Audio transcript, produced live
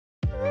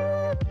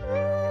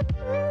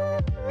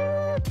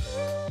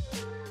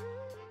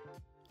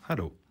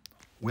Hello,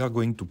 we are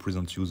going to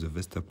present you the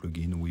VESTA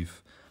plugin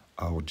with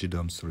our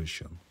Jeedom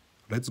solution.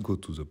 Let's go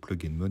to the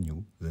plugin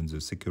menu, then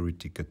the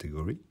security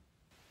category.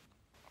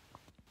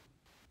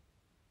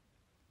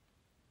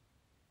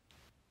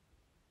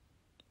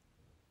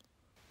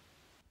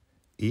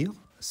 Here,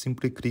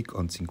 simply click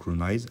on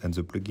Synchronize and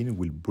the plugin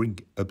will bring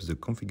up the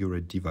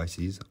configured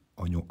devices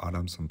on your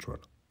Alarm Central.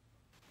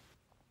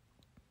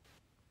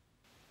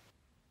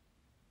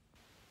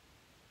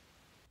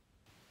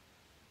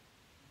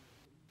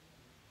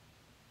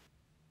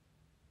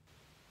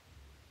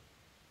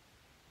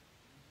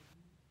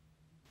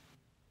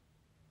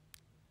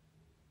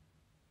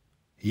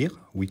 Here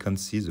we can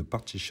see the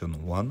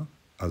partition 1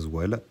 as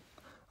well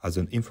as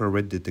an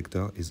infrared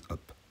detector is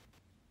up.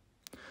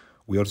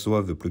 We also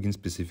have a plugin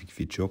specific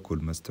feature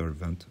called Master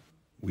Event,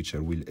 which I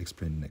will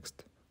explain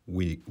next.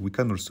 We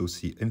can also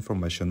see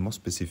information more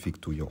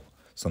specific to your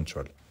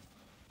central.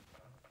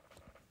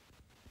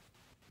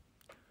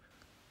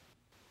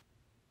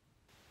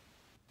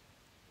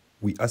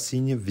 We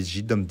assign these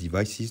Jeedom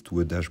devices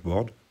to a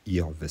dashboard,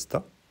 here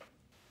VESTA.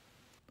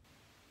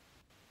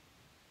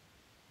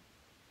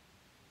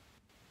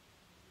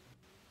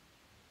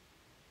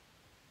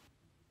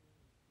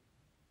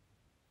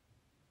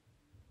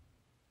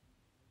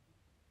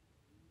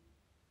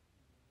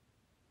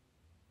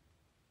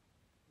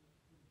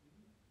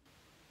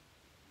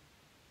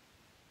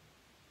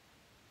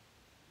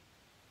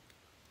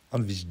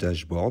 On this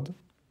dashboard,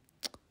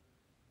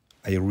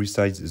 I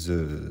resize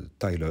the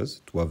tilers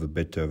to have a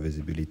better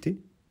visibility.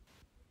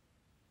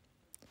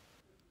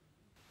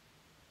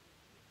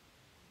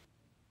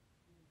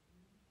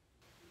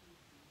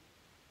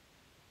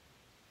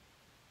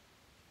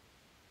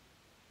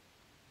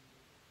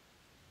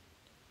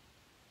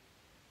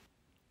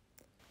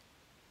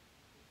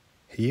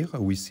 Here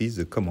we see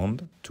the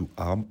command to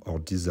arm or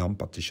disarm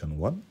partition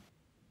 1,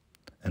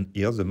 and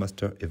here the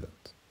master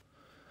event.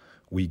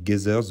 We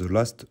gather the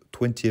last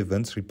 20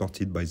 events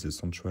reported by the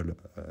central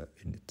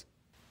unit.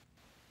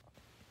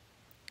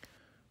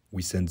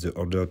 We send the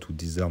order to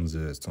disarm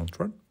the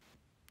central,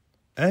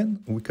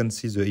 and we can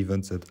see the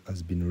events that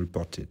has been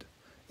reported,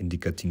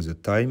 indicating the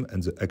time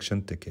and the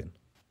action taken.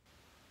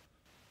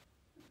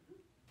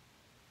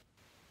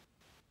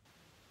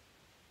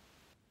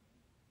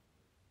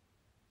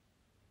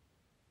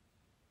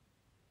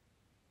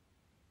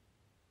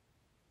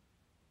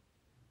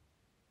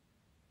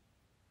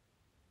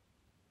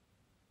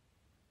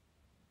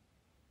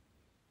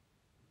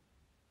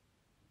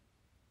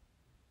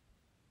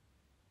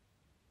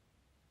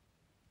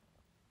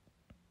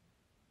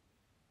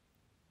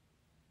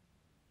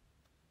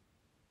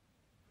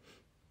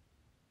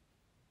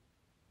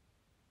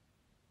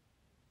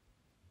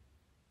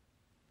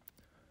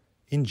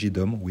 In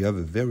Jeedom, we have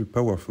a very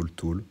powerful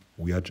tool,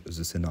 we add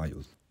the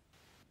scenarios.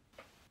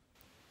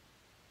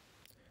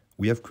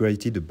 We have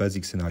created a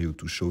basic scenario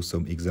to show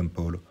some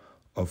example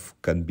of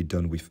can be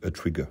done with a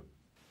trigger.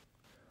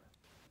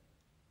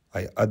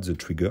 I add the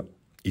trigger.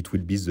 It will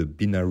be the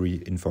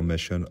binary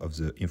information of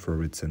the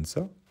infrared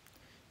sensor.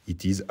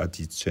 It is at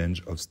its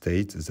change of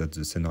state that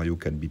the scenario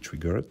can be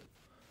triggered.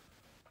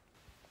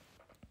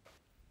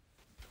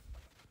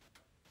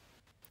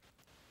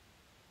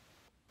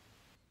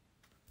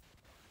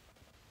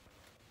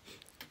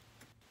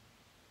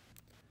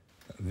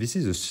 This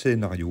is a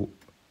scenario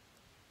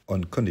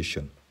on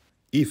condition.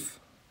 If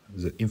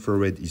the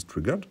infrared is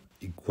triggered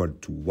equal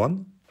to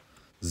 1,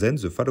 then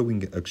the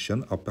following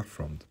actions are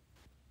performed.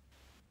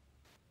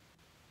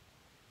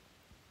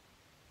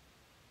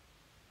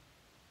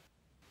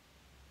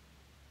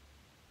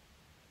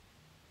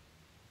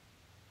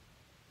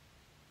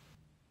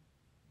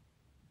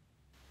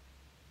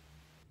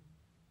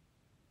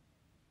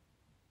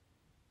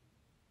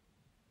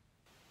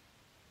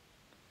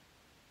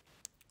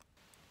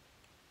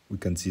 We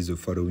can see the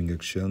following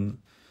action,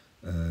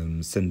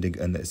 sending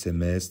an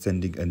SMS,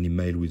 sending an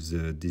email with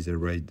the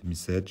desired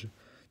message,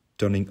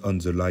 turning on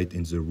the light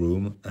in the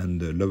room,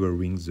 and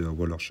lowering the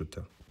roller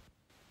shutter.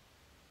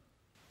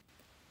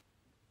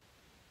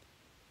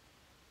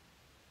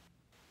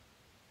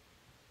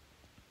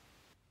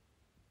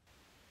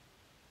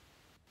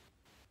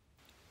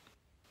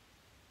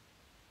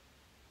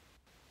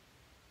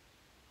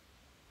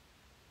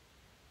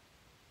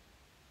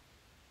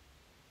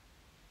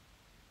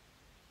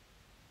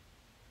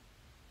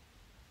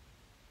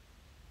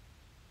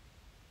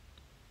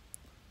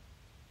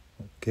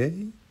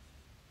 Okay,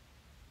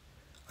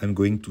 I'm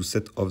going to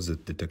set off the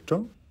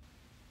detector.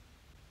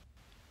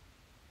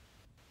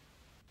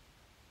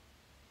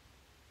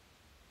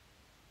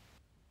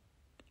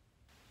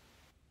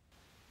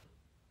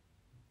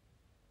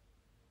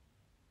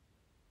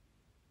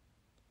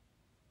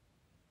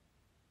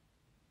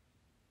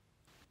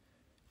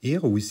 Here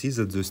we see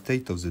that the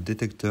state of the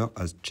detector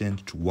has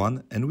changed to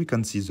 1 and we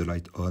can see the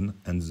light on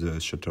and the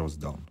shutters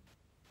down.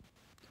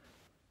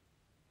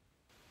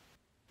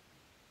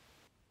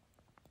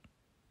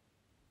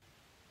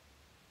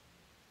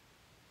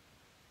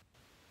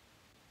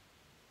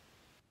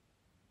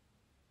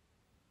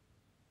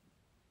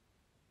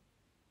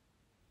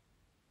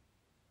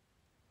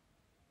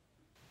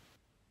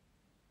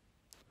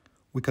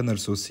 We can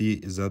also see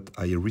that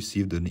I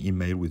received an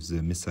email with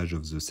the message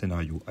of the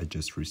scenario I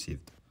just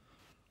received.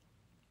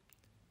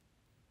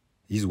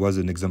 This was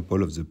an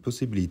example of the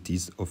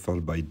possibilities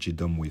offered by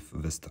Jeedom with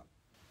VESTA.